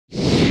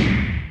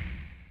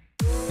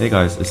Hey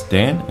guys, it's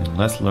Dan and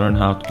let's learn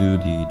how to do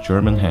the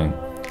German hang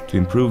to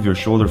improve your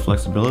shoulder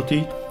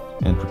flexibility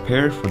and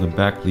prepare for the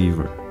back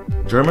lever.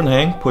 German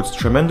hang puts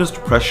tremendous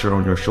pressure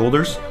on your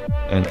shoulders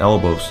and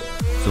elbows,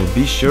 so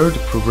be sure to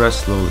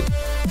progress slowly.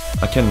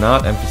 I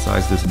cannot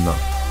emphasize this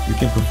enough. You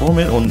can perform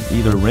it on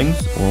either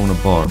rings or on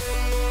a bar.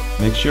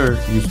 Make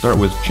sure you start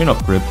with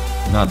chin-up grip,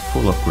 not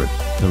pull-up grip.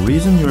 The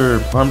reason your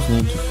palms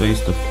need to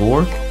face the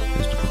floor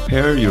is to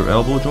prepare your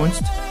elbow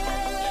joints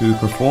to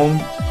perform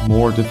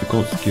more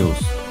difficult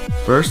skills.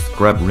 First,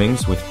 grab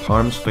rings with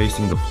palms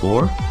facing the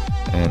floor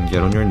and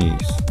get on your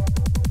knees.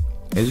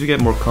 As you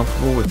get more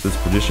comfortable with this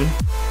position,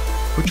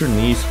 put your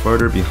knees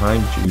further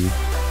behind you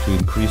to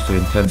increase the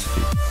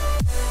intensity.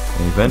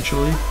 And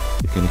eventually,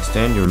 you can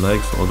extend your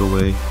legs all the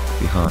way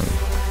behind.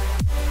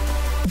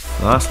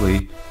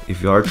 Lastly,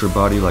 if you arch your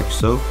body like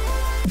so,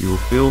 you will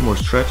feel more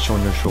stretch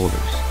on your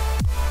shoulders.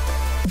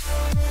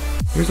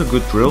 Here's a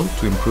good drill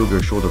to improve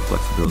your shoulder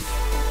flexibility.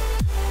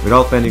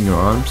 Without bending your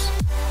arms,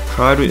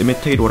 try to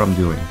imitate what I'm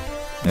doing,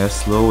 as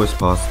slow as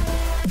possible.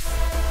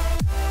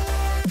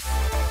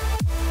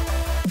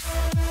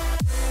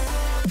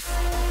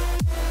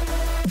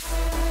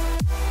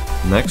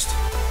 Next,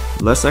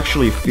 let's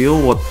actually feel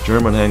what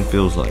German hang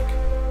feels like.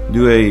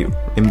 Do a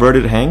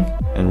inverted hang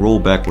and roll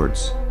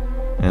backwards,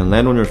 and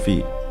land on your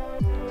feet.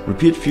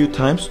 Repeat a few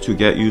times to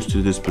get used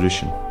to this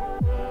position.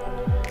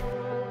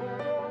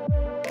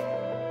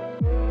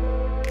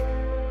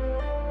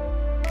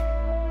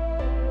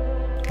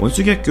 Once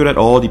you get good at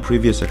all the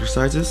previous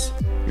exercises,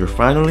 you're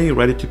finally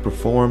ready to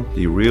perform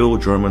the real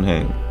German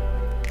hang.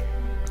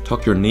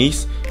 Tuck your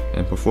knees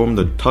and perform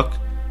the tuck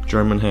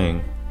German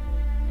hang.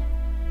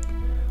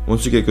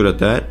 Once you get good at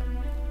that,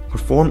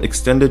 perform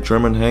extended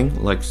German hang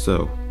like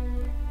so.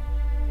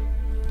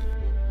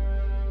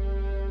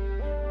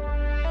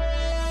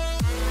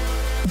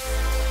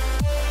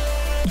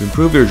 To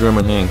improve your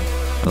German hang,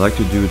 I like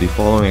to do the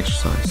following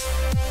exercise.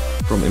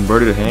 From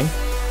inverted hang,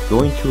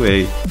 go into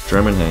a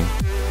German hang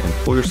and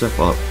pull yourself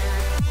up.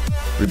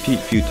 Repeat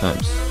a few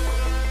times.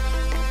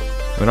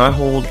 When I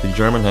hold the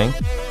German hang,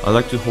 I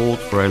like to hold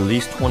for at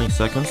least 20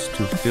 seconds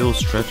to feel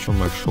stretch on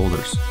my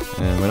shoulders.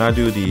 And when I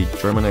do the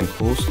German hang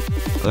pulls,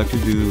 I like to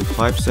do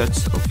 5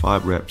 sets of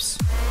 5 reps.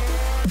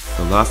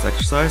 The last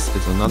exercise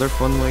is another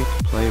fun way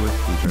to play with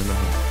the German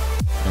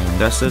hang. And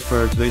that's it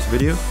for today's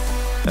video.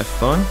 Have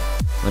fun,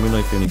 let me know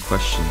if you have any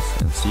questions,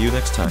 and see you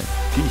next time.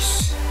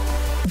 Peace!